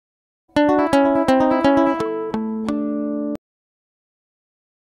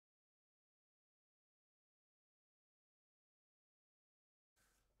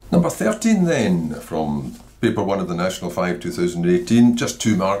Number 13 then, from paper 1 of the National 5 2018, just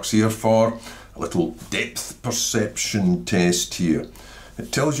 2 marks here for a little depth perception test here.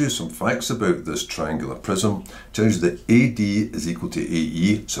 It tells you some facts about this triangular prism. It tells you that AD is equal to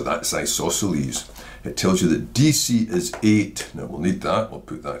AE, so that's isosceles. It tells you that DC is 8, now we'll need that, we'll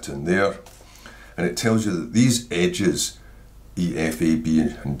put that in there. And it tells you that these edges, EF, AB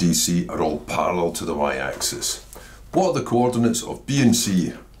and DC, are all parallel to the y-axis. What are the coordinates of B and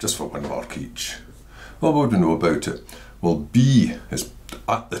C? Just for 1 mark each. Well, what do we know about it? Well, B is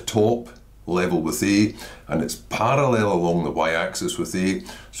at the top level with A, and it's parallel along the y-axis with A,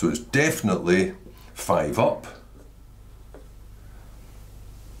 so it's definitely 5 up,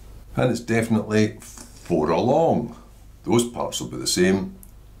 and it's definitely 4 along. Those parts will be the same.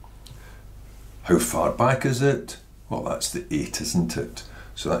 How far back is it? Well, that's the 8, isn't it?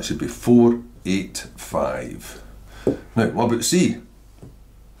 So that should be 4, 8, 5. Now, what about C?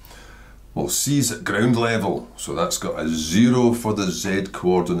 Well, C is at ground level, so that's got a 0 for the Z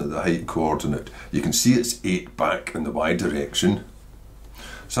coordinate, the height coordinate. You can see it's 8 back in the Y direction.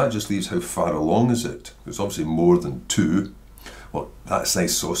 So that just leaves how far along is it? It's obviously more than 2. Well, that's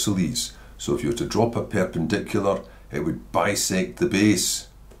isosceles. So if you were to drop a perpendicular, it would bisect the base,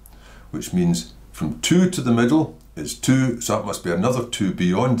 which means from 2 to the middle is 2, so that must be another 2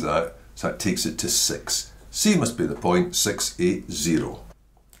 beyond that, so that takes it to 6. C must be the point 6, 8, 0.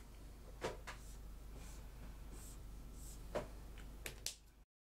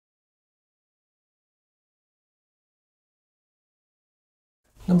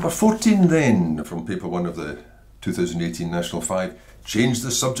 Number 14 then, from paper 1 of the 2018 National 5, change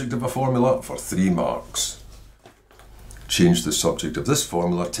the subject of a formula for 3 marks. Change the subject of this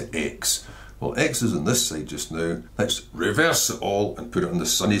formula to x. Well, x is on this side just now. Let's reverse it all and put it on the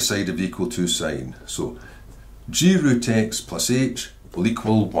sunny side of equal to sign. So g root x plus h will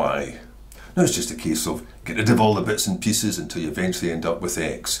equal y. Now it's just a case of get rid of all the bits and pieces until you eventually end up with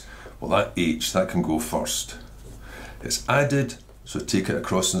x. Well, that h, that can go first. It's added, so take it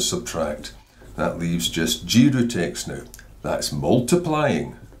across and subtract. That leaves just g root x now. That's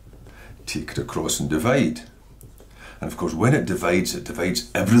multiplying. Take it across and divide. And of course, when it divides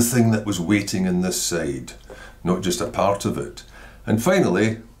everything that was waiting in this side, not just a part of it. And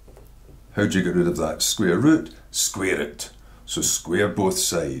finally, how do you get rid of that square root? Square it. So square both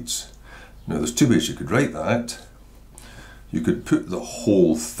sides. Now there's 2 ways you could write that. You could put the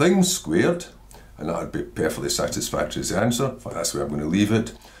whole thing squared, and that would be perfectly satisfactory as the answer. In fact, that's where I'm going to leave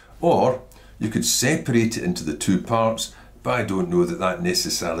it. Or you could separate it into the 2 parts, but I don't know that that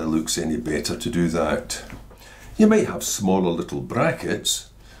necessarily looks any better to do that. You might have smaller little brackets,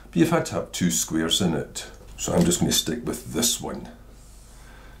 but you've had to have 2 squares in it. So I'm just going to stick with this one.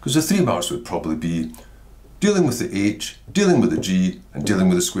 Because the 3 marks would probably be dealing with the h, dealing with the g, and dealing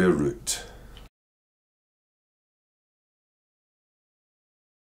with the square root.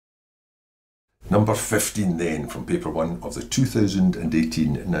 Number 15 then, from paper 1 of the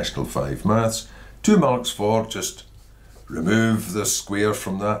 2018 National 5 Maths. 2 marks for just remove the square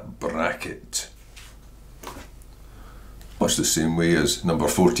from that bracket. Much the same way as number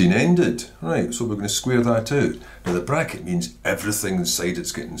 14 ended. Right, so we're going to square that out. Now the bracket means everything inside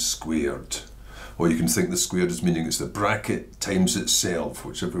it's getting squared. Or you can think the squared is meaning it's the bracket times itself,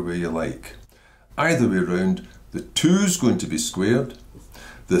 whichever way you like. Either way round, the 2 is going to be squared,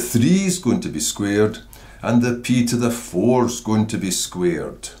 the 3 is going to be squared, and the p to the 4 is going to be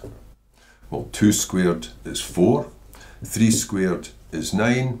squared. Well, 2 squared is 4, 3 squared is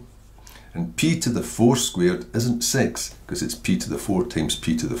 9, and p to the 4 squared isn't 6, because it's p to the 4 times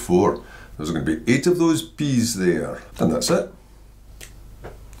p to the 4. There's going to be 8 of those p's there. And that's it.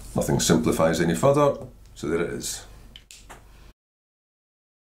 Nothing simplifies any further, so there it is.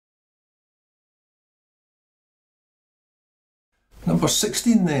 Number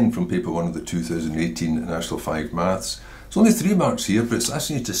 16 then, from paper 1 of the 2018 National 5 Maths. There's only 3 marks here, but it's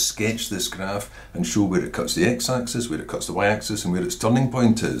asking you to sketch this graph and show where it cuts the x-axis, where it cuts the y-axis, and where its turning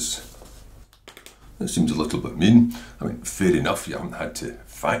point is. That seems a little bit mean. I mean, fair enough, you haven't had to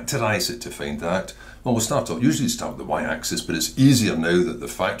factorise it to find that. Well, we'll start off, usually start with the y-axis, but it's easier now that they've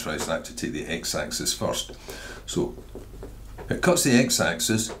factorised that to take the x-axis first. So, it cuts the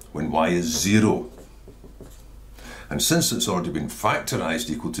x-axis when y is 0. And since it's already been factorised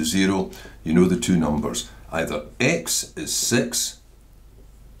equal to 0, you know the 2 numbers. Either x is 6,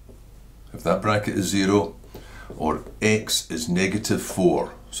 if that bracket is 0, or x is negative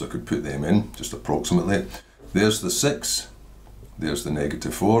 4. So I could put them in, just approximately. There's the 6, there's the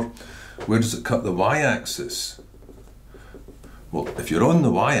negative 4. Where does it cut the y-axis? Well, if you're on the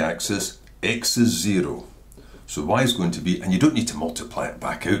y-axis, x is 0. So y is going to be, and you don't need to multiply it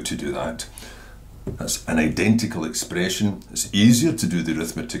back out to do that. That's an identical expression. It's easier to do the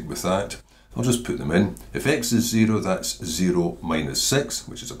arithmetic with that. I'll just put them in. If x is 0, that's 0 minus 6,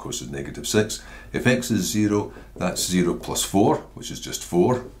 which is of course is negative 6. If x is 0, that's 0 plus 4, which is just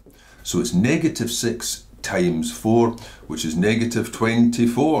 4. So it's negative 6 times 4, which is negative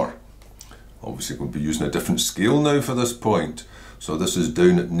 24. Obviously, we're going to be using a different scale now for this point. So this is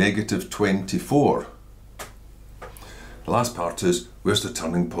down at negative 24. The last part is, where's the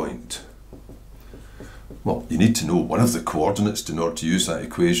turning point? Well, you need to know one of the coordinates in order to use that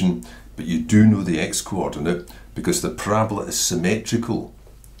equation, but you do know the x-coordinate because the parabola is symmetrical.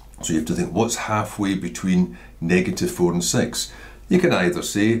 So you have to think, what's halfway between negative 4 and 6? You can either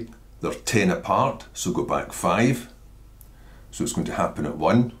say they're 10 apart, so go back 5. So it's going to happen at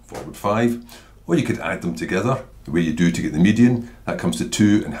 1, forward 5. Or you could add them together, the way you do to get the median. That comes to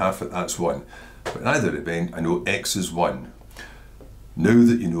 2, and half it, that's 1. But in either event, I know x is 1. Now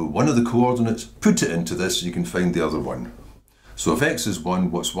that you know one of the coordinates, put it into this so you can find the other one. So if x is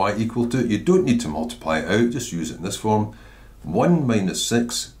 1, what's y equal to? You don't need to multiply it out, just use it in this form. 1 minus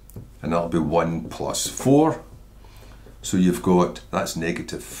 6, and that'll be 1 plus 4. So you've got, that's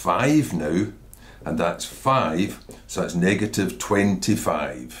negative 5 now, and that's 5, so that's negative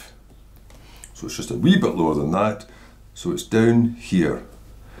 25. So it's just a wee bit lower than that, so it's down here.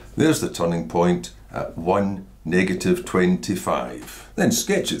 There's the turning point at 1, negative 25. Then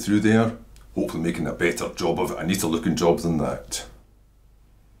sketch it through there, hopefully making a better job of it, a neater looking job than that.